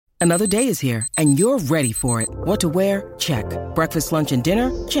Another day is here, and you're ready for it. What to wear? Check. Breakfast, lunch, and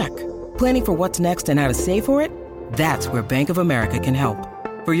dinner? Check. Planning for what's next and how to save for it? That's where Bank of America can help.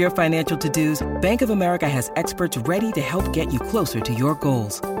 For your financial to-dos, Bank of America has experts ready to help get you closer to your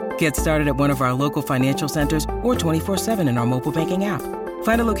goals. Get started at one of our local financial centers or 24/7 in our mobile banking app.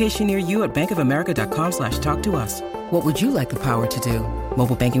 Find a location near you at bankofamerica.com/talktous. What would you like the power to do?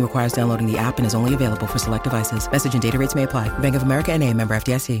 Mobile banking requires downloading the app and is only available for select devices. Message and data rates may apply. Bank of America N.A., member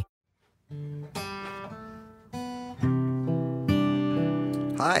FDIC.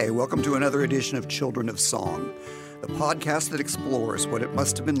 Hi, welcome to another edition of Children of Song, the podcast that explores what it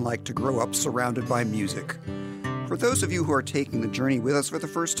must have been like to grow up surrounded by music. For those of you who are taking the journey with us for the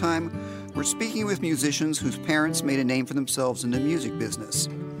first time, we're speaking with musicians whose parents made a name for themselves in the music business.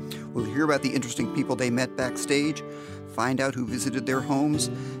 We'll hear about the interesting people they met backstage, find out who visited their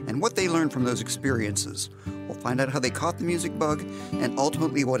homes, and what they learned from those experiences. We'll find out how they caught the music bug, and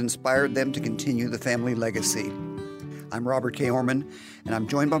ultimately what inspired them to continue the family legacy. I'm Robert K. Orman, and I'm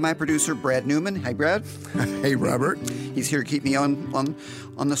joined by my producer, Brad Newman. Hi, Brad. Hey, Robert. He's here to keep me on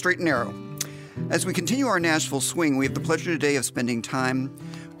the straight and narrow. As we continue our Nashville swing, we have the pleasure today of spending time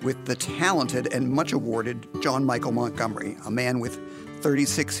with the talented and much awarded John Michael Montgomery, a man with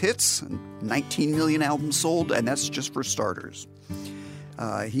 36 hits and 19 million albums sold, and that's just for starters.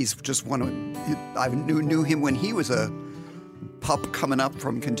 He's just I knew him when he was a pup coming up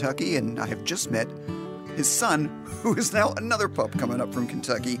from Kentucky, and I have just met his son, who is now another pup coming up from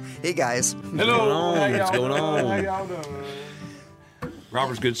Kentucky. Hey, guys. Hello. What's going on? How y'all doing?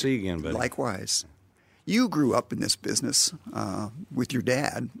 Robert's good to see you again, buddy. Likewise. You grew up in this business with your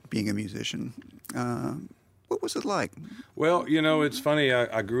dad being a musician. What was it like? Well, you know, it's funny.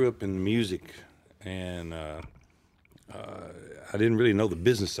 I grew up in music, and I didn't really know the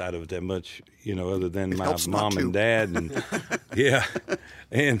business side of it that much, you know, other than my mom and dad. And yeah.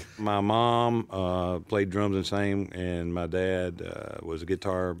 And my mom played drums and sang, and my dad was a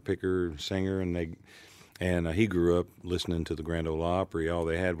guitar picker, singer, and he grew up listening to the Grand Ole Opry. All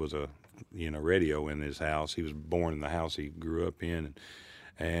they had was a radio in his house. He was born in the house he grew up in,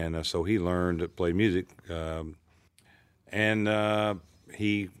 and so he learned to play music.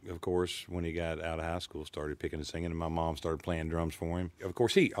 He, of course, when he got out of high school, started picking and singing, and my mom started playing drums for him. Of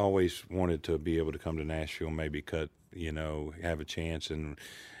course, he always wanted to be able to come to Nashville, maybe have a chance.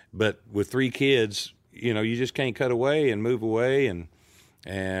 But with 3 kids, you just can't cut away and move away, and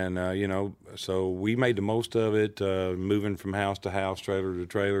so we made the most of it, moving from house to house, trailer to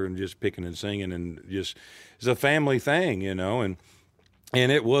trailer, and just picking and singing, and just it's a family thing, And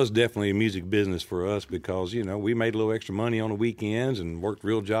it was definitely a music business for us because, we made a little extra money on the weekends and worked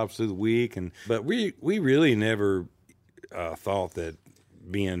real jobs through the week. But we really never thought that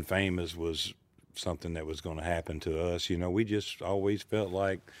being famous was something that was going to happen to us. We just always felt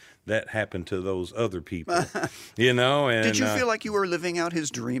like that happened to those other people, And, Did you feel like you were living out his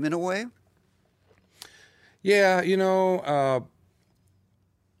dream in a way? Yeah,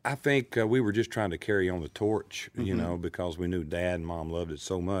 I think we were just trying to carry on the torch, because we knew Dad and Mom loved it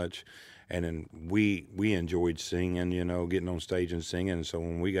so much. And then we enjoyed singing, getting on stage and singing. And so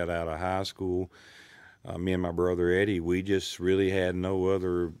when we got out of high school, me and my brother Eddie, we just really had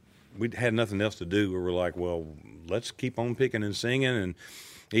we had nothing else to do. We were like, well, let's keep on picking and singing. And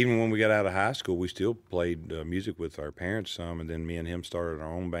even when we got out of high school, we still played music with our parents some. And then me and him started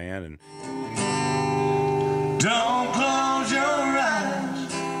our own band. And don't close your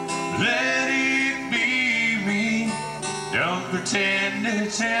eyes. Let it be me. Don't pretend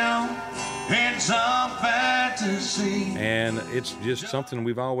it's him in some fantasy. And it's just something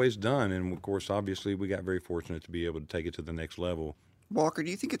we've always done. And, of course, obviously, we got very fortunate to be able to take it to the next level. Walker,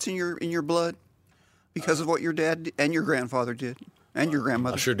 do you think it's in your blood because of what your dad and your grandfather did and your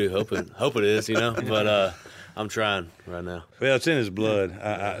grandmother? I sure do hope it is, but I'm trying right now. Well, it's in his blood.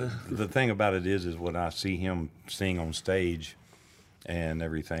 The thing about it is when I see him sing on stage and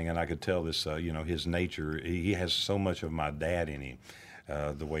everything, and I could tell this, his nature. He has so much of my dad in him,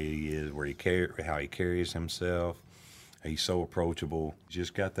 the way he is, how he carries himself. He's so approachable.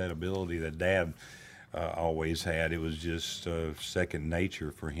 Just got that ability that Dad always had. It was just second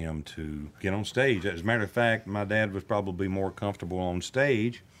nature for him to get on stage. As a matter of fact, my dad was probably more comfortable on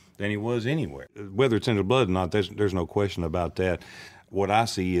stage than he was anywhere. Whether it's in the blood or not, there's no question about that. What I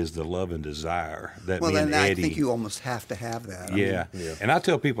see is the love and desire that me and Eddie. I think you almost have to have that. Yeah. And I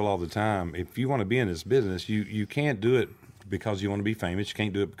tell people all the time, if you want to be in this business, you can't do it because you want to be famous. You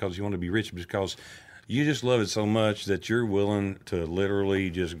can't do it because you want to be rich, because you just love it so much that you're willing to literally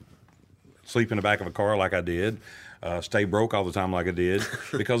just sleep in the back of a car like I did, stay broke all the time like I did,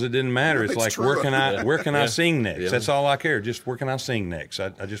 because it didn't matter. It's It's like, true. where can I sing next? Yeah. That's all I care. Just where can I sing next? I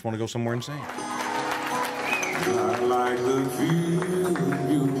just want to go somewhere and sing. I like the feel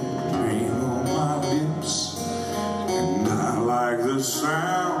of you being on my lips, and I like the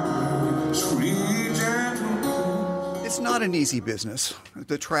sound of sweet gentle. It's not an easy business.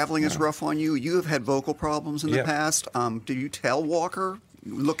 The traveling is rough on you. You have had vocal problems in the Yep. past. Do you tell Walker,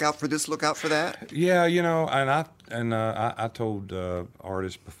 look out for this, look out for that? Yeah, and I told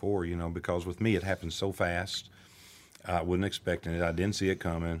artists before, because with me it happened so fast. I wasn't expecting it. I didn't see it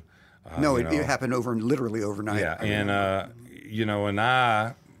coming. No, you it know. happened literally overnight. Yeah, and and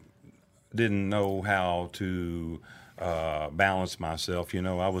I didn't know how to balance myself.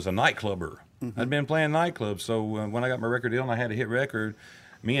 I was a nightclubber. I'd been playing nightclubs, so when I got my record deal and I had a hit record,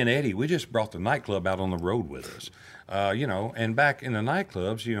 me and Eddie, we just brought the nightclub out on the road with us. And back in the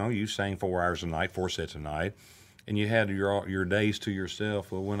nightclubs, you sang 4 hours a night, 4 sets a night, and you had your days to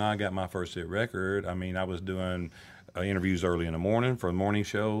yourself. Well, when I got my first hit record, I was doing interviews early in the morning for morning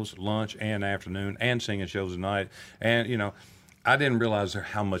shows, lunch and afternoon, and singing shows at night. And, I didn't realize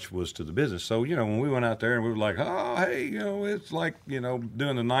how much was to the business. So, when we went out there and we were like, oh, hey, it's like,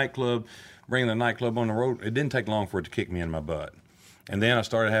 doing the nightclub, bringing the nightclub on the road. It didn't take long for it to kick me in my butt. And then I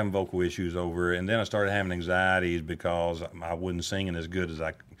started having vocal issues over it. And then I started having anxieties because I wasn't singing as good as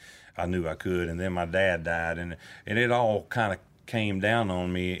I knew I could. And then my dad died. And it all kind of came down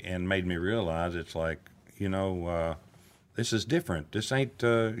on me and made me realize it's like, this is different. This ain't,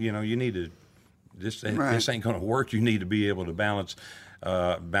 you need to, this ain't going to work. You need to be able to balance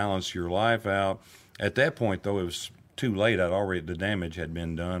your life out. At that point, though, it was too late. The damage had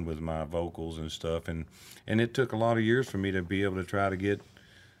been done with my vocals and stuff. And it took a lot of years for me to be able to try to get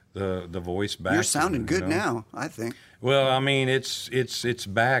the voice back. You're sounding good now, I think. Well, it's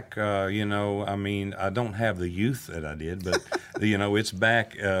back. I don't have the youth that I did, but it's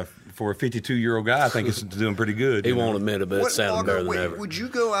back. For a 52-year-old guy, I think it's doing pretty good. He won't admit it, but it's sounding better than ever. Would you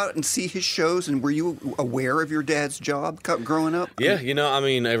go out and see his shows, and were you aware of your dad's job growing up? Yeah,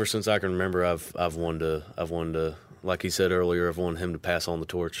 ever since I can remember, I've wanted to, like he said earlier, I've wanted him to pass on the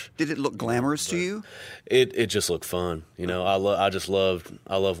torch. Did it look glamorous to you? It just looked fun. I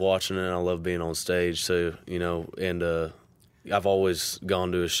love watching it, and I love being on stage. So, and I've always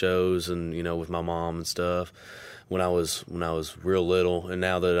gone to his shows, and with my mom and stuff when I was real little, and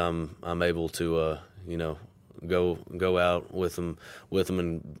now that I'm able to go out with them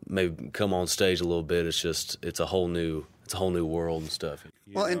and maybe come on stage a little bit, it's a whole new world and stuff.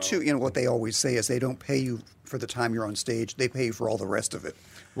 Well, and too, what they always say is they don't pay you for the time you're on stage; they pay you for all the rest of it.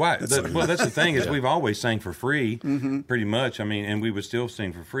 Right. That's the thing is we've always sang for free, pretty much. And we would still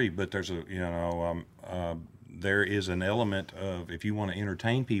sing for free. But there's there is an element of, if you want to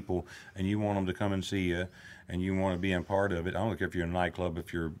entertain people and you want them to come and see you and you want to be a part of it, I don't care if you're in a nightclub,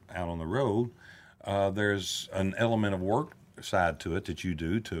 if you're out on the road, there's an element of work side to it that you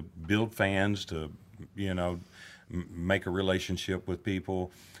do to build fans, to, make a relationship with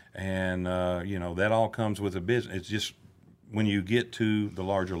people. And, that all comes with a business. It's just when you get to the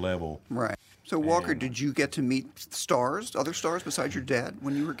larger level. Right. So, Walker, did you get to meet other stars besides your dad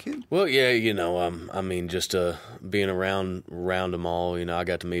when you were a kid? Well, yeah, just being around them all, I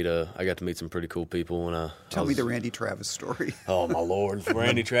got to meet some pretty cool people when Tell me the Randy Travis story. Oh my Lord, the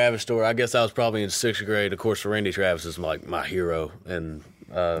Randy Travis story. I guess I was probably in 6th grade. Of course, Randy Travis is like my hero, and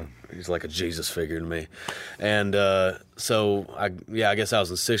he's like a Jesus figure to me. And so I guess I was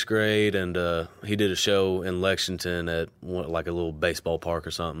in 6th grade, and he did a show in Lexington at like a little baseball park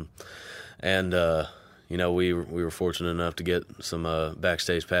or something. And we were fortunate enough to get some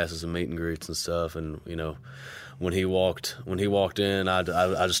backstage passes and meet and greets and stuff. And when he walked in, I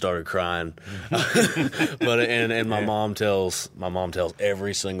just started crying. But and my mom tells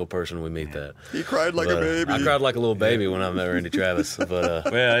every single person we meet that He cried like a baby. I cried like a little baby when I met Randy Travis.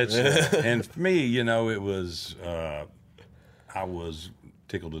 But and for me, it was I was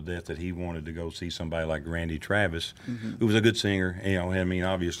tickled to death that he wanted to go see somebody like Randy Travis, who was a good singer.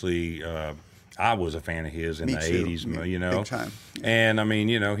 Obviously, I was a fan of his in the 80s, Big time. And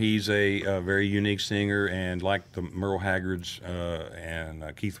he's a very unique singer, and like the Merle Haggards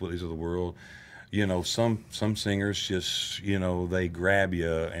and Keith Whitleys of the world, some singers just, they grab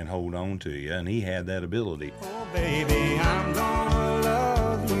you and hold on to you, and he had that ability. Oh, baby, I'm gonna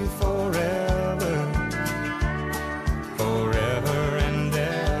love you forever, forever and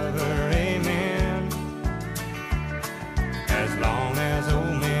ever, amen. As long as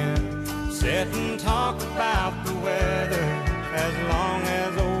old men sit and talk about the weather, as long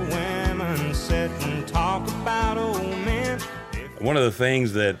as old women sit and talk about old men. one of the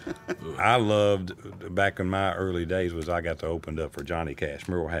things that I loved back in my early days was I got to open up for Johnny Cash,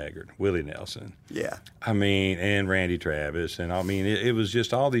 Merle Haggard, Willie Nelson. Yeah. I mean, and Randy Travis. And I mean, it was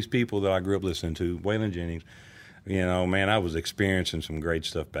just all these people that I grew up listening to, Waylon Jennings. You know, man, I was experiencing some great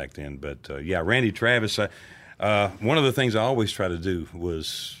stuff back then. But, yeah, Randy Travis, one of the things I always try to do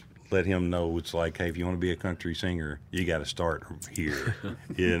was let him know it's like, hey, if you want to be a country singer, you got to start here,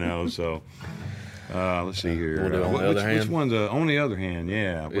 you know, so... let's see here. We'll do it on the other hand? Which one's on the other hand?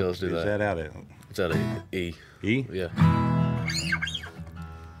 Yeah. Yeah, let's do that. Is that out of It's out of E. E? Yeah.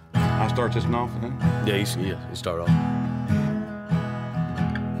 I'll start this one off then. Yeah, you start off.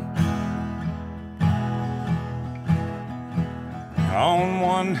 On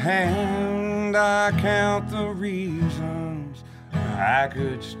one hand, I count the reasons I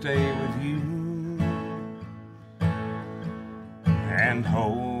could stay with you and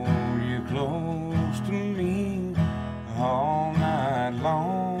hold you close to me all night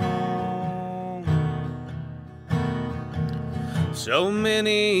long. So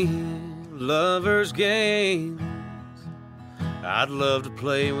many lovers' games I'd love to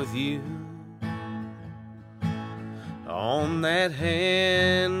play with you. On that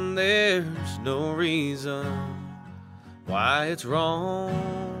hand, there's no reason why it's wrong.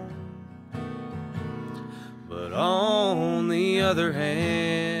 But on the other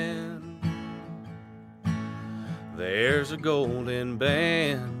hand, there's a golden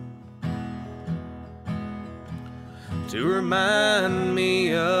band to remind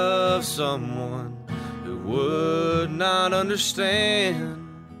me of someone who would not understand.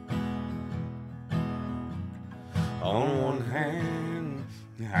 On one hand,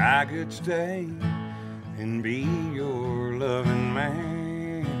 I could stay and be your loving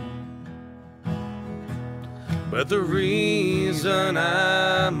man. But the reason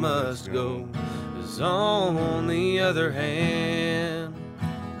I must go is on the other hand.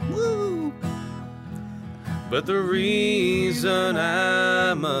 Woo! But the reason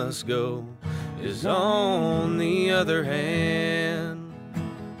I must go is on the other hand.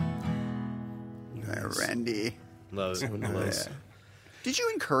 Randy. Love it. Love it. Did you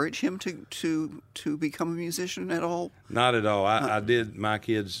encourage him to become a musician at all? Not at all. I did. My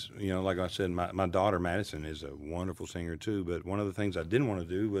kids, you know, like I said, my daughter Madison is a wonderful singer too. But one of the things I didn't want to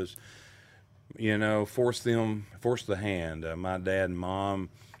do was, you know, force the hand. My dad and mom,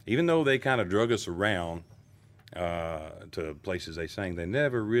 even though they kind of drug us around to places they sang, they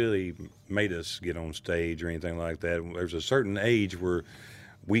never really made us get on stage or anything like that. There's a certain age where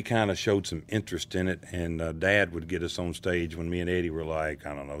we kind of showed some interest in it, and Dad would get us on stage when me and Eddie were like,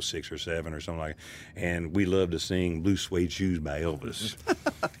 I don't know, 6 or 7 or something like that, and we loved to sing Blue Suede Shoes by Elvis.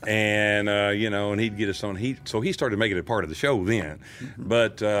 And, you know, and he'd get us on. So he started making it part of the show then.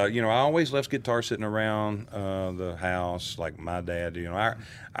 But, you know, I always left guitar sitting around the house, like my dad. You know,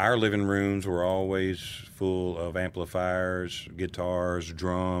 our living rooms were always full of amplifiers, guitars,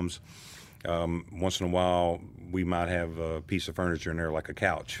 drums. Once in a while, we might have a piece of furniture in there, like a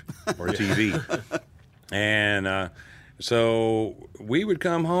couch or a TV. And so we would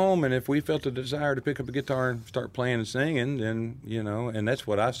come home, and if we felt a desire to pick up a guitar and start playing and singing, then, you know, and that's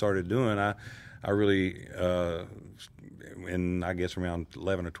what I started doing. I really, I guess around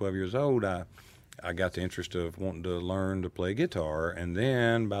 11 or 12 years old, I got the interest of wanting to learn to play guitar. And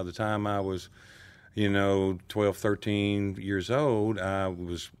then by the time I was, you know, 12, 13 years old, I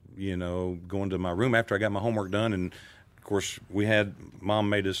was, you know, going to my room after I got my homework done. And, of course, Mom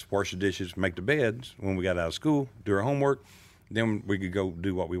made us wash the dishes, make the beds when we got out of school, do our homework. Then we could go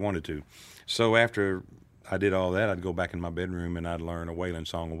do what we wanted to. So after I did all that, I'd go back in my bedroom and I'd learn a Waylon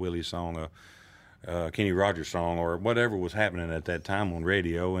song, a Willie song, a Kenny Rogers song, or whatever was happening at that time on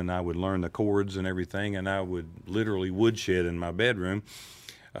radio. And I would learn the chords and everything, and I would literally woodshed in my bedroom,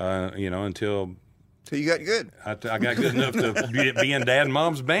 you know, until... So you got good. I got good enough to be in Dad and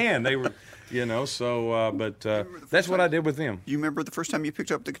Mom's band. They were, you know, so, but that's what I did with them. You remember the first time you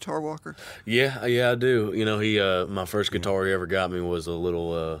picked up the guitar, Walker? Yeah, I do. You know, my first guitar he ever got me was a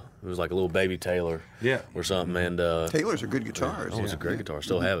little, it was like a little baby Taylor, yeah, or something. And Taylors are good guitars. Oh, it's a great guitar.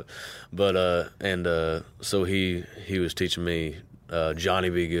 Still have it. But so he was teaching me Johnny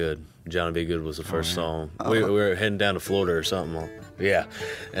Be Good. Johnny Be Good was the first song. We were heading down to Florida or something. Yeah,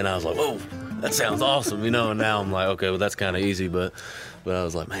 and I was like, whoa, that sounds awesome, you know. And now I'm like, okay, well that's kind of easy, but I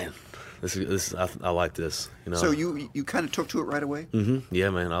was like, man, this I like this, you know. So you kind of took to it right away? Mm-hmm. Yeah,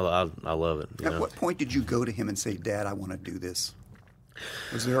 man, I love it. At what point did you go to him and say, Dad, I want to do this?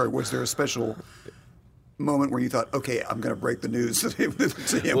 Was there a special moment where you thought, okay, I'm going to break the news to him?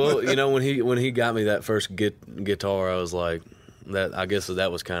 Well, you know, when he got me that first guitar, I was like, that I guess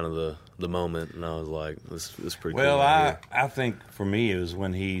that was kind of the moment, and I was like, this is pretty Well, cool. I think for me it was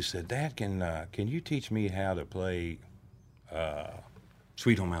when he said, "Dad, can you teach me how to play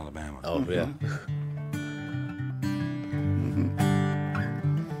Sweet Home Alabama?" Oh yeah.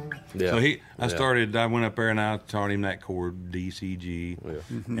 Yeah. So I went up there and I taught him that chord, D, C, G,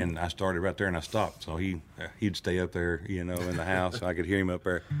 and I started right there and I stopped. So he'd stay up there, in the house, so I could hear him up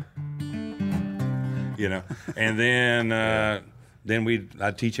there, and then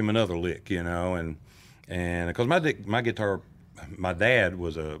I'd teach him another lick, and because my guitar. My dad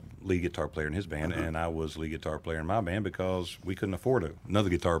was a lead guitar player in his band, and I was lead guitar player in my band because we couldn't afford another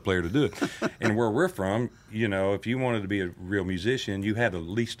guitar player to do it. And where we're from, if you wanted to be a real musician, you had to at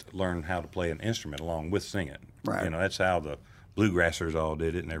least learn how to play an instrument along with singing. Right. That's how the bluegrassers all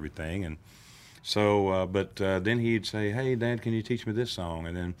did it and everything. And so, then he'd say, "Hey, Dad, can you teach me this song?"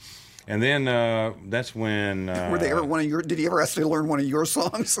 And then that's when were they ever did he ever ask you to learn one of your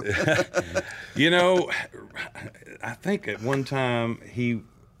songs? I think at one time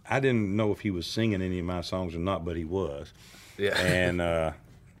I didn't know if he was singing any of my songs or not, but he was. Yeah. And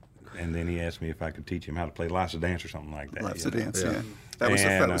then he asked me if I could teach him how to play Life's a Dance or something like that. Life's a Dance, yeah. That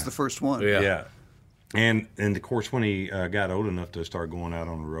was the first one. Yeah. And of course when he got old enough to start going out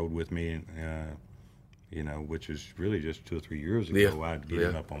on the road with me, which was really just 2 or 3 years ago, I'd get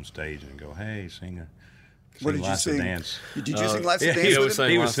him up on stage and go, "Hey, sing what did you Life's a sing? Dance." Did you sing Life's a Yeah, Dance he with was him?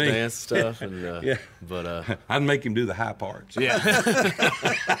 saying He was Life's singing. Dance stuff, and but I'd make him do the high parts. yeah,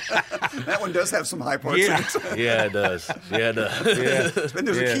 That one does have some high parts Yeah. in it. yeah, it does. Yeah, it does. And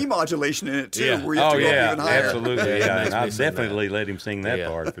there's a key modulation in it, too, Yeah. where you have to go up even higher. Absolutely. Yeah, it Yeah, makes and me I'd sing definitely let him sing that Yeah.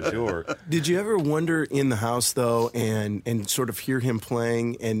 part for sure. Did you ever wonder in the house, though, and sort of hear him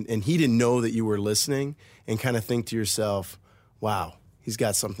playing, and he didn't know that you were listening, and kind of think to yourself, wow, he's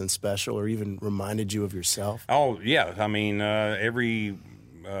got something special, or even reminded you of yourself? Oh yeah, I mean every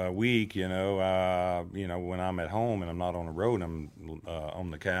week, when I'm at home and I'm not on the road, I'm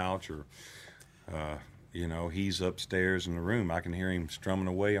on the couch or, he's upstairs in the room. I can hear him strumming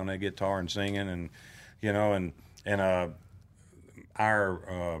away on that guitar and singing, and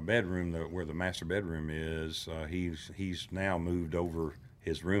our bedroom, where the master bedroom is, he's now moved over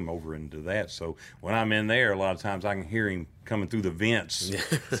his room over into that. So when I'm in there, a lot of times I can hear him coming through the vents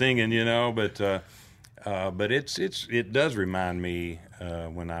singing, but it does remind me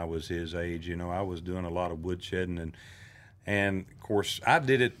when I was his age, I was doing a lot of woodshedding and of course I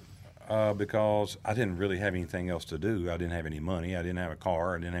did it because I didn't really have anything else to do. I didn't have any money. I didn't have a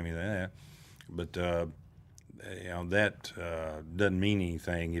car. I didn't have any of that. But that doesn't mean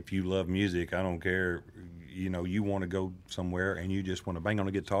anything. If you love music, I don't care. You want to go somewhere and you just want to bang on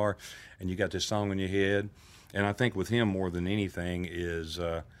a guitar and you got this song in your head. And I think with him more than anything is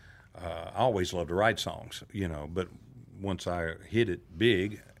I always loved to write songs, but once I hit it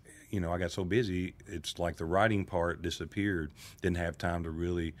big, I got so busy, it's like the writing part disappeared. Didn't have time to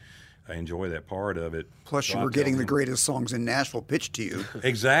really enjoy that part of it. Plus, So you I were tell getting the him- greatest songs in Nashville pitched to you.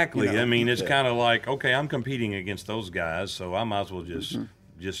 Exactly. I mean, it's kind of like, okay, I'm competing against those guys, so I might as well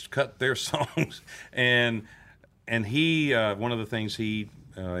just cut their songs. And he, one of the things he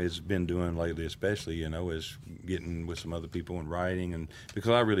has been doing lately, especially, is getting with some other people and writing, and because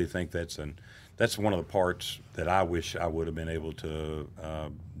I really think that's one of the parts that I wish I would have been able to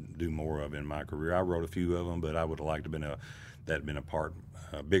do more of in my career. I wrote a few of them, but I would have liked to have been a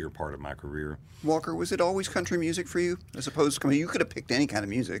bigger part of my career. Walker, was it always country music for you? As opposed to, you could have picked any kind of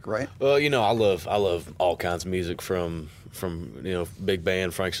music, right? Well, I love all kinds of music from big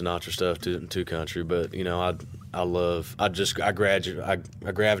band Frank Sinatra stuff to country, but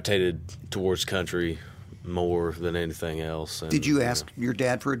I gravitated towards country more than anything else. And, Did you ask your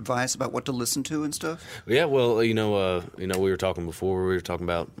dad for advice about what to listen to and stuff? Yeah, well, we were talking before. We were talking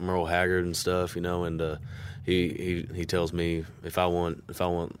about Merle Haggard and stuff, and he tells me if I want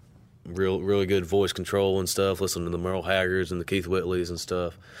really good voice control and stuff, listen to the Merle Haggards and the Keith Whitleys and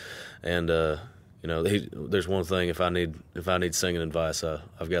stuff. And there's one thing, if I need singing advice,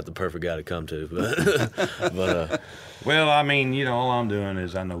 I've got the perfect guy to come to. But well, I mean, all I'm doing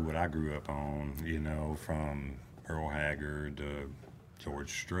is I know what I grew up on, from Earl Haggard to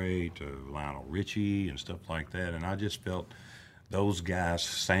George Strait to Lionel Richie and stuff like that, and I just felt those guys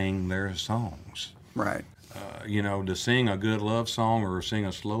sang their songs. Right. To sing a good love song or sing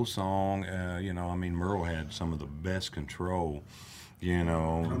a slow song, Merle had some of the best control,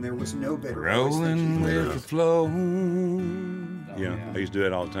 And there was no better rolling voice than with the flow. I used to do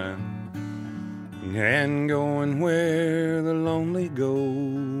that all the time. And going where the lonely go,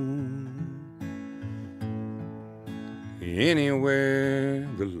 anywhere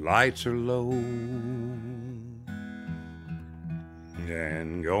the lights are low.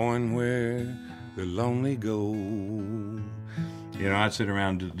 and going where the lonely go. You know, I'd sit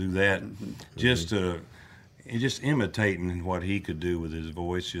around and do that just imitating what he could do with his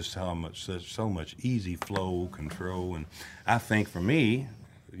voice, just so much easy flow, control. And I think for me,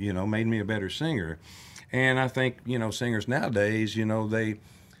 you know, made me a better singer. And I think, you know, singers nowadays, you know, they,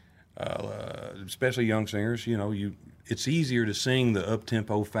 especially young singers, you know, it's easier to sing the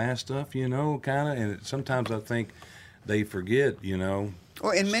up-tempo fast stuff, you know, kind of. And sometimes I think they forget, you know.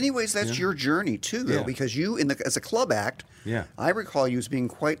 Well, in many ways, that's your journey, too, though, because you, as a club act, I recall you as being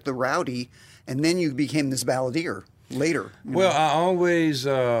quite the rowdy, and then you became this balladeer later. Well, I always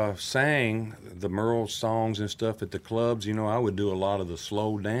sang the Merle songs and stuff at the clubs. You know, I would do a lot of the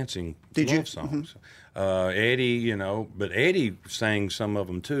slow dancing love songs. Eddie, you know, but Eddie sang some of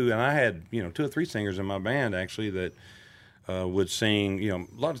them, too. And I had, you know, 2 or 3 singers in my band, actually, that would sing, you know,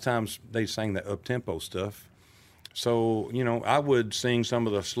 a lot of times they sang the up-tempo stuff. So, you know, I would sing some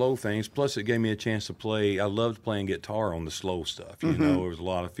of the slow things, plus it gave me a chance to play. I loved playing guitar on the slow stuff, you know, there was a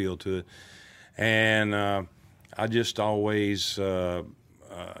lot of feel to it. And I just always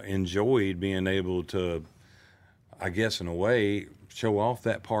enjoyed being able to, I guess in a way, show off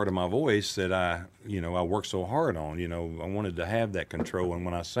that part of my voice that I worked so hard on. You know, I wanted to have that control. And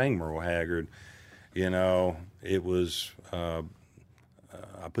when I sang Merle Haggard, you know, it was, I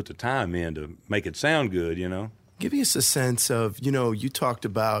put the time in to make it sound good, you know. Give us a sense of, you know, you talked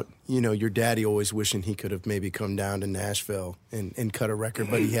about, you know, your daddy always wishing he could have maybe come down to Nashville and cut a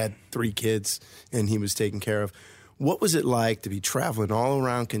record, but he had 3 kids and he was taken care of. What was it like to be traveling all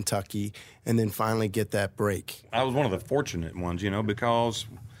around Kentucky and then finally get that break? I was one of the fortunate ones, you know, because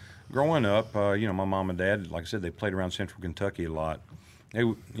growing up, you know, my mom and dad, like I said, they played around central Kentucky a lot. They,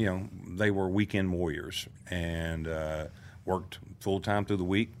 you know, they were weekend warriors and worked full-time through the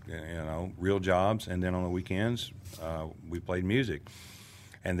week, you know, real jobs, and then on the weekends, we played music.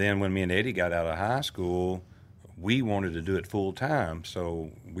 And then when me and Eddie got out of high school, we wanted to do it full-time, so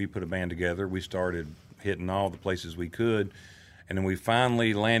we put a band together. We started hitting all the places we could, and then we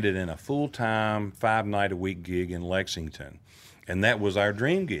finally landed in a full-time 5-night-a-week gig in Lexington, and that was our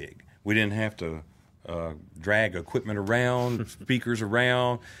dream gig. We didn't have to drag equipment around, speakers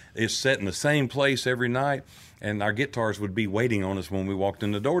around. It's set in the same place every night, and our guitars would be waiting on us when we walked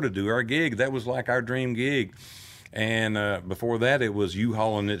in the door to do our gig. That was like our dream gig. And before that, it was you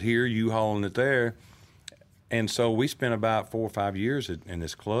hauling it here, you hauling it there. And so we spent about 4 or 5 years in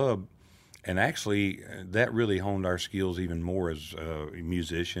this club, and actually that really honed our skills even more as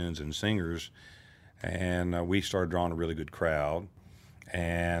musicians and singers. And we started drawing a really good crowd.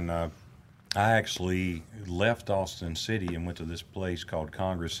 And I actually left Austin City and went to this place called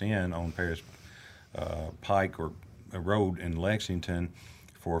Congress Inn on Paris Pike or Road in Lexington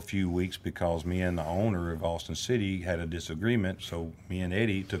for a few weeks because me and the owner of Austin City had a disagreement. So me and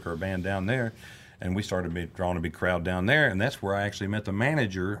Eddie took our band down there, and we started drawing a big crowd down there. And that's where I actually met the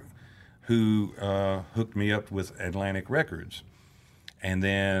manager who hooked me up with Atlantic Records. And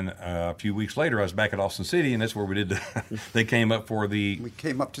then a few weeks later, I was back at Austin City, and that's where we did they came up for the... We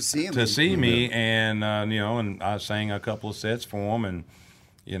came up to see him. To see me, and, you know, and I sang a couple of sets for them, and,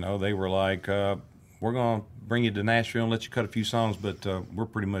 you know, they were like, we're going to bring you to Nashville and let you cut a few songs, but we're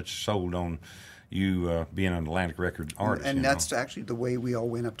pretty much sold on you being an Atlantic Record artist. And that's actually the way we all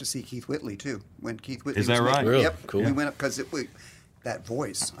went up to see Keith Whitley, too. When Keith Whitley Is that right? Really? Yep. Cool. We went up because that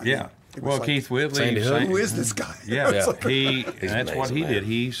voice. I mean, well, like, Keith Whitley. who is this guy? Yeah, Like, that's what he did.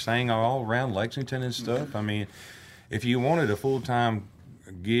 He sang all around Lexington and stuff. I mean, if you wanted a full-time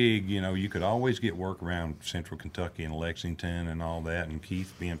gig, you know, you could always get work around central Kentucky and Lexington and all that. And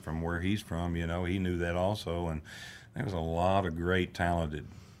Keith, being from where he's from, you know, he knew that also. And there was a lot of great, talented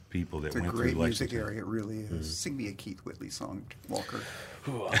people that went through Lexington. It's a great music area, it really is. Sing me a Keith Whitley song, Walker.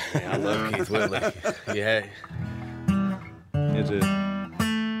 Ooh, man, I love Keith Whitley. Yeah. Is it?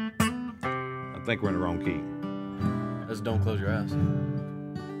 I think we're in the wrong key. That's Don't Close Your Eyes.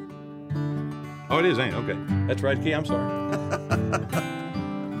 Oh, it is, ain't it? Okay. That's right key. I'm sorry.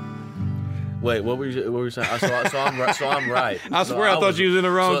 Wait, what were you saying? So I'm right. So I'm right. I swear I thought you was in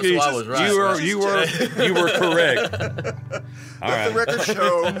the wrong key. So I was right. You were correct. All right. Let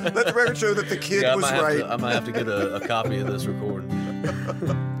the record show that the kid was right. I might have to get a copy of this recording.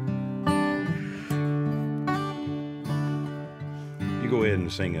 You go ahead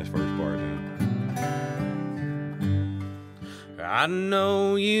and sing this first part now. I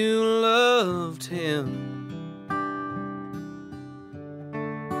know you loved him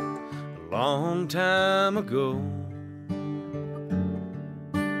a long time ago,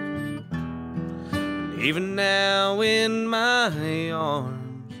 and even now in my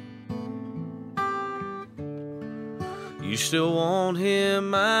arms You still want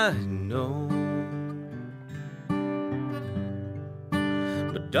him, I know.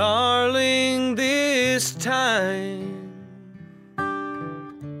 But darling, this time,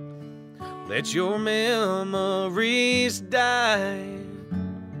 let your memories die.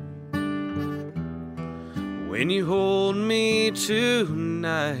 When you hold me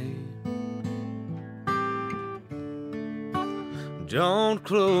tonight, don't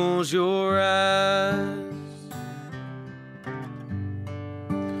close your eyes.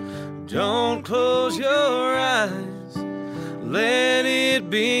 Don't close your eyes. Let it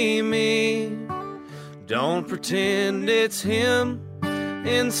be me. Don't pretend it's him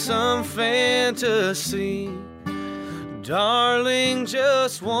in some fantasy. Darling,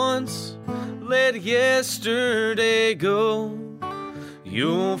 just once, let yesterday go.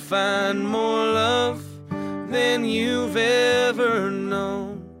 You'll find more love than you've ever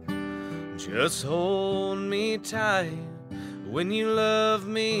known. Just hold me tight when you love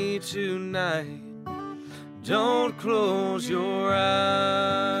me tonight. Don't close your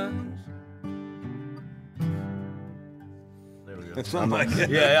eyes. There we go. Something like that.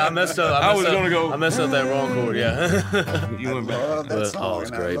 Yeah, I messed up. I was gonna go. I messed up that wrong chord. Yeah. You went back. Love that song. Oh, it's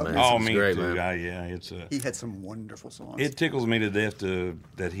and I great, love man. it. Oh, It's me great, too. man. Yeah, it's He had some wonderful songs. it tickles me to death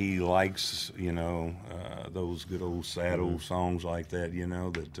that he likes, those good old sad old songs like that.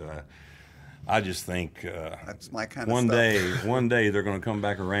 That I just think That's my kind of one stuff. one day they're going to come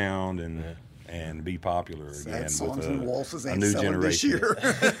back around and be popular again Sad songs with and waltzes a ain't new selling this generation.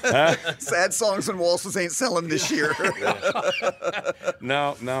 year. Sad songs and waltzes ain't selling this year.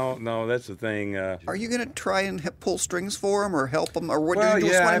 No, that's the thing. Are you going to try and pull strings for him or help him, or what? Well, do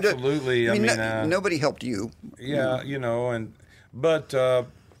you just yeah, want him absolutely. To, I mean, nobody helped you. Yeah, but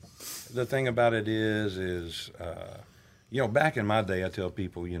the thing about it is back in my day, I tell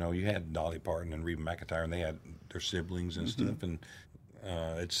people, you had Dolly Parton and Reba McEntire, and they had their siblings and stuff, and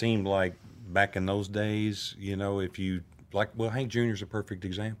it seemed like back in those days, if you Hank Jr.'s a perfect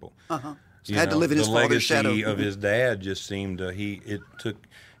example. Had to live in his father's shadow. The legacy of his dad just seemed he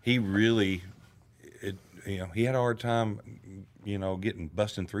had a hard time,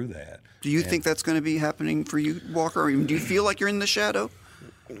 busting through that. Do you think that's going to be happening for you, Walker? I mean, do you feel like you're in the shadow,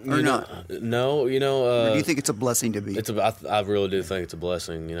 or not? No, Or do you think it's a blessing to be? I really do think it's a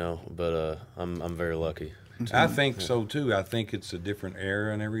blessing, but I'm very lucky. I think so too. I think it's a different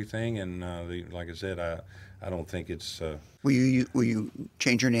era and everything, and like I said, I don't think it's. Will you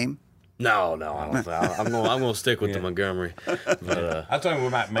change your name? No, I don't. I'm going to stick with the Montgomery. But I tell you, we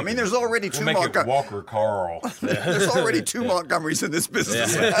might make. there's already two we'll make it Walker Carl. There's already two Montgomerys in this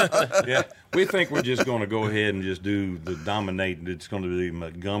business. Yeah, we think we're just going to go ahead and just do the dominate. It's going to be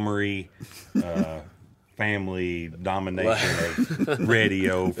Montgomery. Family domination of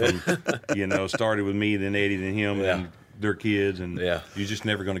radio from started with me, then Eddie, then him, and their kids, and you're just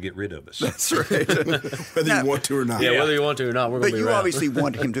never going to get rid of us. That's right. Whether you want to or not. yeah, whether you want to or not, we're going But to be you around. obviously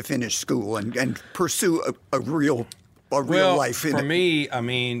want him to finish school and pursue a real life. For me,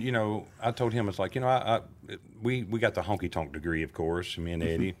 I told him, it's like, we got the honky tonk degree, of course, me and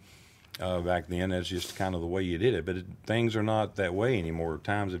Eddie. Back then, that's just kind of the way you did it. But things are not that way anymore.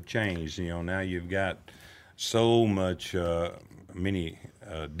 Times have changed. Now you've got so much, many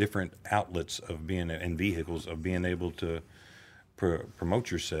different outlets of being and vehicles of being able to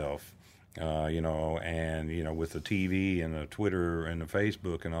promote yourself. And with the TV and the Twitter and the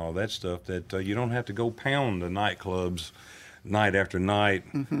Facebook and all that stuff, that you don't have to go pound the nightclubs night after night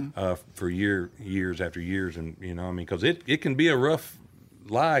for years after years, and because it can be a rough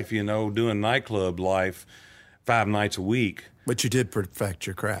life, doing nightclub life 5 nights a week. But you did perfect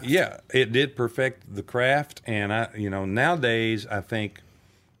your craft. Yeah, it did perfect the craft, and nowadays I think,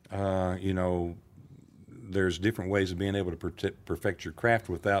 there's different ways of being able to perfect your craft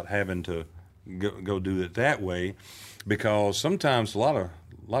without having to go do it that way, because sometimes a lot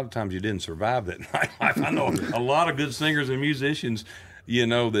of times you didn't survive that nightlife. I know a lot of good singers and musicians,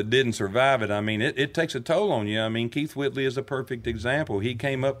 that didn't survive it. I mean, it takes a toll on you. I mean, Keith Whitley is a perfect example. He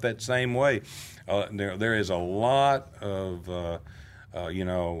came up that same way. There is a lot of,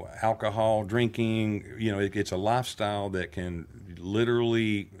 alcohol, drinking. It's a lifestyle that can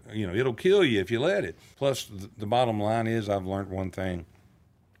literally, it'll kill you if you let it. Plus, the bottom line is, I've learned one thing.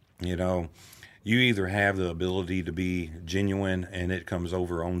 You either have the ability to be genuine and it comes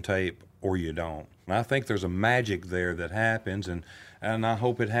over on tape, or you don't. And I think there's a magic there that happens, and I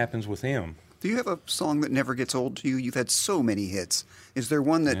hope it happens with him. Do you have a song that never gets old to you? You've had so many hits. Is there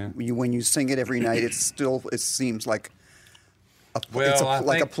one that when you sing it every night, it seems like a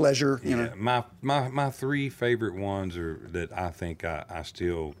pleasure? My 3 favorite ones are that I think I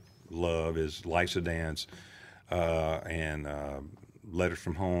still love is "Life's a Dance," and Letters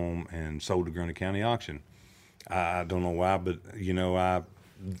from Home and Sold to Grundy County Auction. I don't know why, but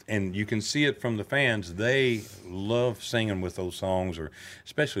and you can see it from the fans. They love singing with those songs, or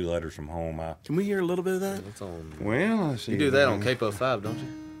especially Letters from Home. Can we hear a little bit of that? It's on. Well, let's see. You do that on Capo 5, don't you?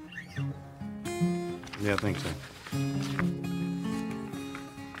 Yeah, I think so.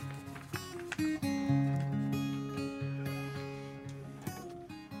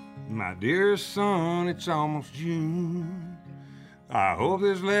 My dearest son, it's almost June. I hope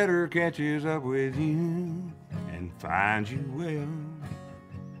this letter catches up with you and finds you well.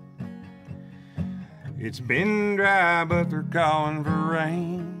 It's been dry, but they're calling for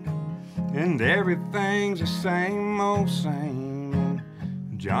rain, and everything's the same old same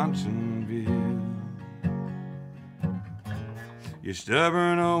in Johnsonville. Your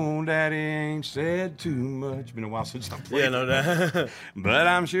stubborn old daddy ain't said too much. Been a while since I played. Yeah, no doubt. But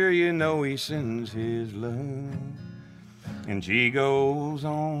I'm sure you know he sends his love. And she goes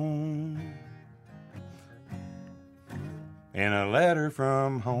on. And a letter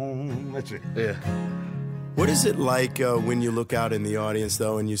from home. That's it. Yeah. What is it like when you look out in the audience,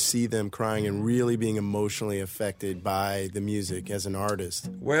 though, and you see them crying and really being emotionally affected by the music as an artist?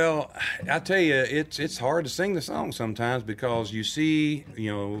 Well, I tell you, it's hard to sing the song sometimes because you see,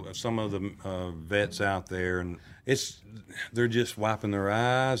 some of the vets out there, and they're just wiping their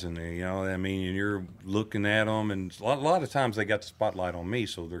eyes, and and you're looking at them, and a lot of times they got the spotlight on me,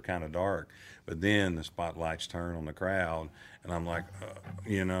 so they're kind of dark. But then the spotlights turn on the crowd, and I'm like,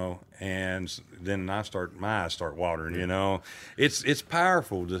 and then my eyes start watering. It's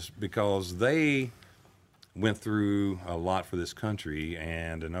powerful just because they went through a lot for this country,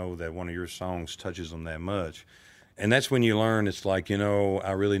 and to know that one of your songs touches them that much, and that's when you learn. It's like,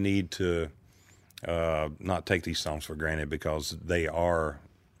 I really need to not take these songs for granted, because they were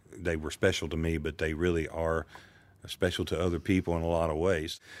special to me, but they really are special to other people in a lot of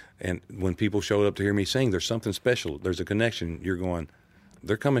ways. And when people showed up to hear me sing, there's something special. There's a connection. You're going,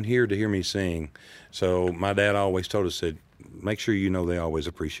 they're coming here to hear me sing. So my dad always told us, said, make sure they always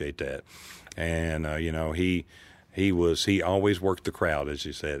appreciate that. And he always worked the crowd, as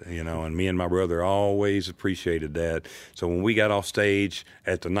you said, and me and my brother always appreciated that. So when we got off stage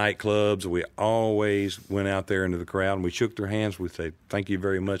at the nightclubs, we always went out there into the crowd and we shook their hands. We'd say, thank you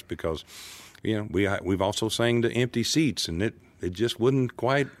very much, because we've also sang to empty seats, and it just wasn't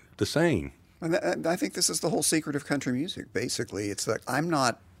quite the same. And I think this is the whole secret of country music, basically. It's like, I'm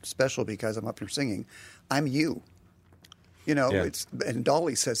not special because I'm up here singing. I'm you. Yeah. And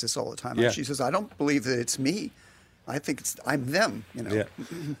Dolly says this all the time. Yeah. She says, I don't believe that it's me. I think I'm them, Yeah,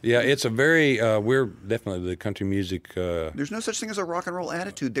 yeah. It's a very we're definitely the country music. There's no such thing as a rock and roll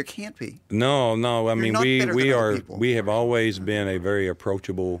attitude. There can't be. No. I mean, not better than other people. We have always been a very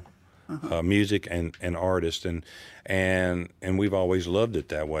approachable music and artist, and we've always loved it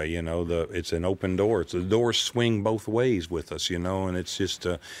that way. It's an open door. The doors swing both ways with us. And it's just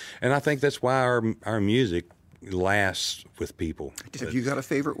and I think that's why our music lasts with people. Have you got a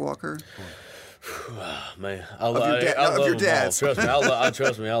favorite Walker? Man, Of your dad's. Trust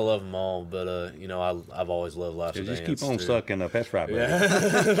me, I love them all. But I've always loved Life's a Dance. Just keep on too. sucking up. That's right, buddy. Yeah.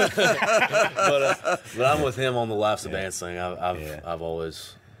 but I'm with him on the Life's a Dance thing. I've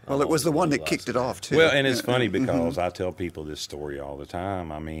always. Well, it was the one that kicked it off too. Well, and it's funny because I tell people this story all the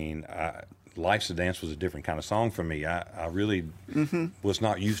time. I mean, Life's a Dance was a different kind of song for me. I really was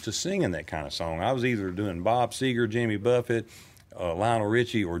not used to singing that kind of song. I was either doing Bob Seger, Jimmy Buffett, Lionel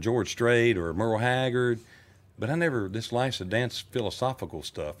Richie, or George Strait, or Merle Haggard, but I never, this Life's a Dance philosophical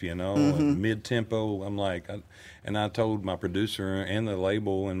stuff, and mid-tempo. I'm like, and I told my producer and the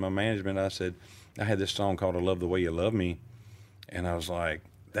label and my management, I said, I had this song called I Love the Way You Love Me, and I was like,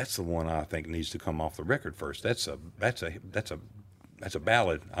 that's the one I think needs to come off the record first. That's a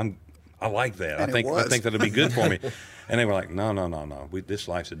ballad. I like that. And I think that'll be good for me. And they were like, no. This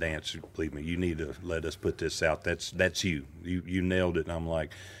Life's a Dance. Believe me, you need to let us put this out. That's you. You nailed it. And I'm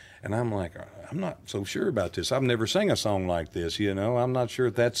like, I'm not so sure about this. I've never sang a song like this. I'm not sure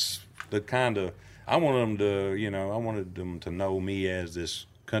if that's the kind of. I wanted them to know me as this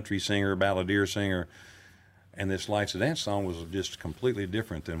country singer, balladeer singer. And this Life's a Dance song was just completely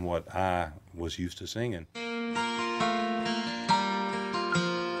different than what I was used to singing. When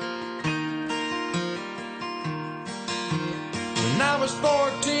I was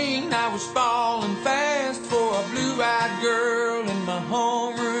 14, I was falling fast for a blue-eyed girl in my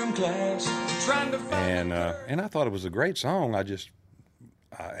homeroom class. Trying to find and I thought it was a great song.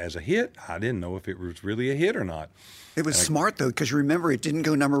 as a hit, I didn't know if it was really a hit or not. It was smart, though, because remember, it didn't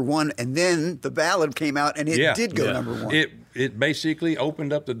go number one, and then the ballad came out, and it did go number one. It basically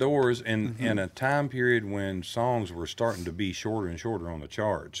opened up the doors in a time period when songs were starting to be shorter and shorter on the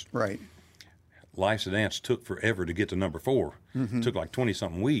charts. Right. Life's a Dance took forever to get to number 4. It took like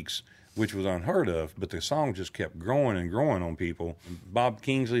 20-something weeks, which was unheard of, but the song just kept growing and growing on people. Bob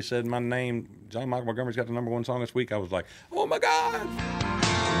Kingsley said my name, John Michael Montgomery's got the number 1 song this week. I was like, oh, my God.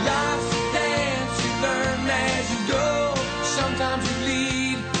 Life's a dance, you learn as you go. Sometimes you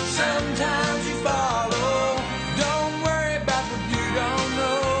lead, sometimes you follow. Don't worry about what you don't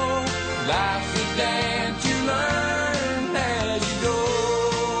know. Life's a dance, you learn as you go.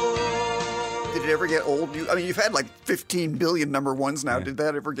 Did it ever get old? You've had like 15 billion number ones now. Did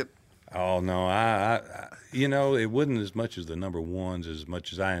that ever get... Oh, no, I it wasn't as much as the number ones, as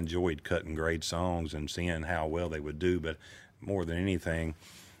much as I enjoyed cutting great songs and seeing how well they would do, but more than anything,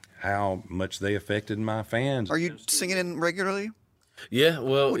 how much they affected my fans. Are you singing in regularly? Yeah,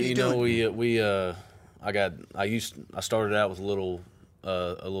 well, What are you know, I started out with a little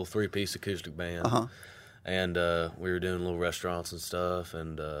 3-piece acoustic band, and we were doing little restaurants and stuff,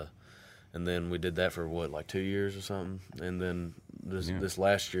 and then we did that for like 2 years or something, and then this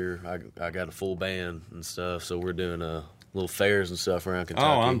last year I got a full band and stuff, so we're doing little fairs and stuff around Kentucky.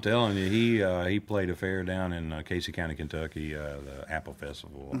 Oh, I'm telling you, he played a fair down in Casey County, Kentucky, the Apple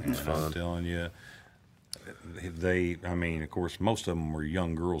Festival, and I'm telling you, of course, most of them were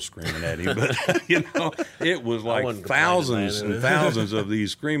young girls screaming at him, but it was like thousands and thousands of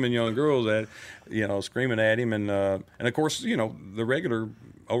these screaming young girls screaming at him, and of course, the regular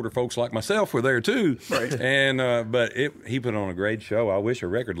older folks like myself were there too, right? And but he put on a great show. I wish a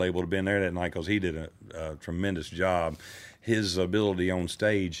record label had been there that night because he did a tremendous job. His ability on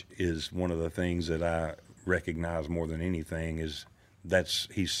stage is one of the things that I recognize more than anything. He's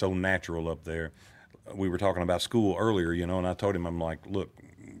so natural up there. We were talking about school earlier, and I told him, I'm like, look,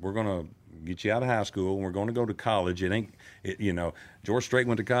 we're gonna get you out of high school, and we're going to go to college. George Strait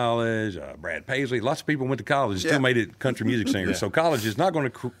went to college, Brad Paisley, lots of people went to college, still made it country music singers. So college is not going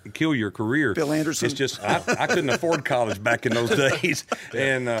to kill your career. Bill Anderson. It's just, I couldn't afford college back in those days.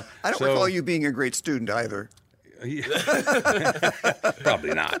 And I don't recall you being a great student either.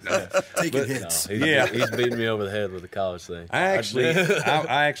 Probably not. No. Taking hits. No, he's beating me over the head with the college thing. I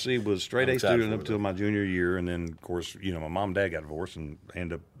actually was straight A student up until my junior year, and then of course, my mom and dad got divorced and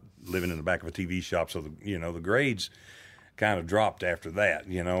ended up living in the back of a TV shop. So the grades kind of dropped after that.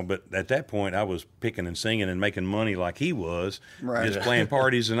 But at that point, I was picking and singing and making money like he was, just playing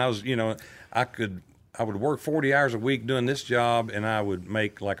parties, and I was, I would work 40 hours a week doing this job, and I would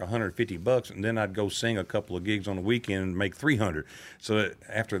make like $150, and then I'd go sing a couple of gigs on the weekend and make $300. So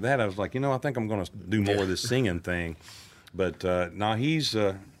after that, I was like, I think I'm going to do more of this singing thing. But no, he's,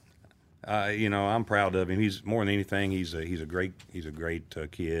 I'm proud of him. He's more than anything. He's a great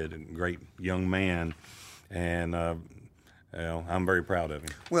kid and great young man, and I'm very proud of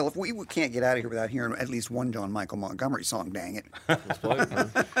him. Well, if we can't get out of here without hearing at least one John Michael Montgomery song, dang it. Let's play it,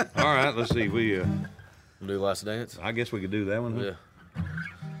 man. All right, let's see. We do Last Dance? I guess we could do that one. Huh? Yeah.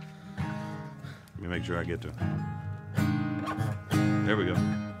 Let me make sure I get to. There we go.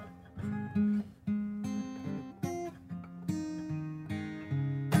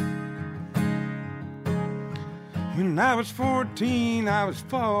 When I was 14, I was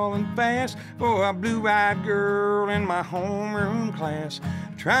falling fast for a blue-eyed girl in my homeroom class.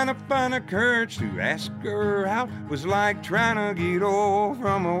 Trying to find the courage to ask her out was like trying to get oil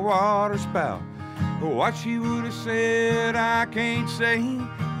from a water spout. What she would have said, I can't say.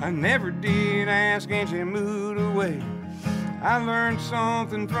 I never did ask, and she moved away. I learned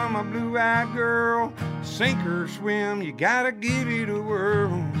something from a blue-eyed girl. Sink or swim, you gotta give it a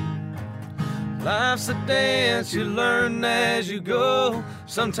whirl. Life's a dance, you learn as you go.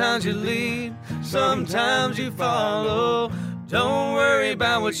 Sometimes you lead, sometimes you follow. Don't worry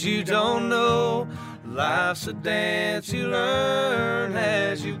about what you don't know. Life's a dance, you learn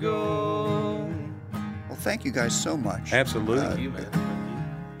as you go. Well, thank you guys so much. Absolutely.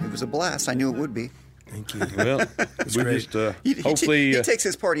 It was a blast. I knew it would be. Thank you. Well, we great. just He hopefully takes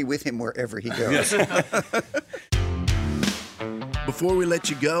his party with him wherever he goes. Before we let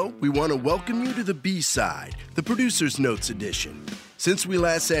you go, we want to welcome you to the B-Side, the Producer's Notes edition. Since we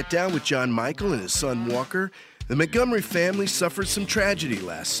last sat down with John Michael and his son Walker, the Montgomery family suffered some tragedy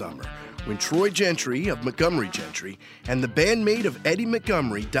last summer when Troy Gentry of Montgomery Gentry and the bandmate of Eddie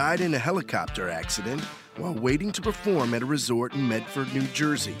Montgomery died in a helicopter accident while waiting to perform at a resort in Medford, New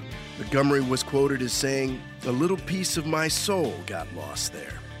Jersey. Montgomery was quoted as saying, "A little piece of my soul got lost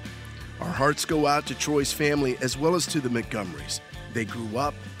there." Our hearts go out to Troy's family as well as to the Montgomerys. They grew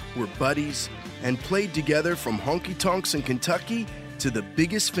up, were buddies, and played together from honky-tonks in Kentucky to the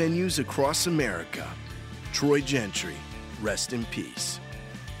biggest venues across America. Troy Gentry, rest in peace.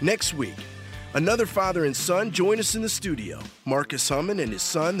 Next week, another father and son join us in the studio. Marcus Hummon and his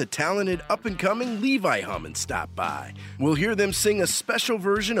son, the talented up-and-coming Levi Hummon, stop by. We'll hear them sing a special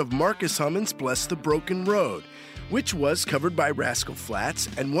version of Marcus Hummon's Bless the Broken Road, which was covered by Rascal Flatts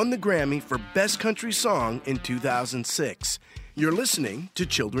and won the Grammy for Best Country Song in 2006. You're listening to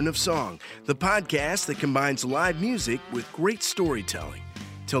Children of Song, the podcast that combines live music with great storytelling.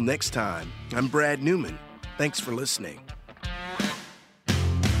 Till next time, I'm Brad Newman. Thanks for listening.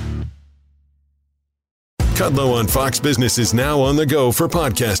 Kudlow on Fox Business is now on the go for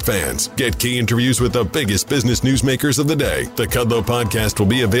podcast fans. Get key interviews with the biggest business newsmakers of the day. The Kudlow podcast will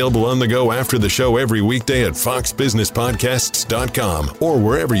be available on the go after the show every weekday at foxbusinesspodcasts.com or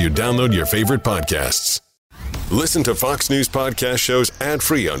wherever you download your favorite podcasts. Listen to Fox News Podcast shows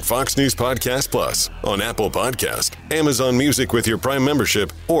ad-free on Fox News Podcast Plus, on Apple Podcast, Amazon Music with your Prime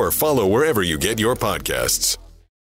membership, or follow wherever you get your podcasts.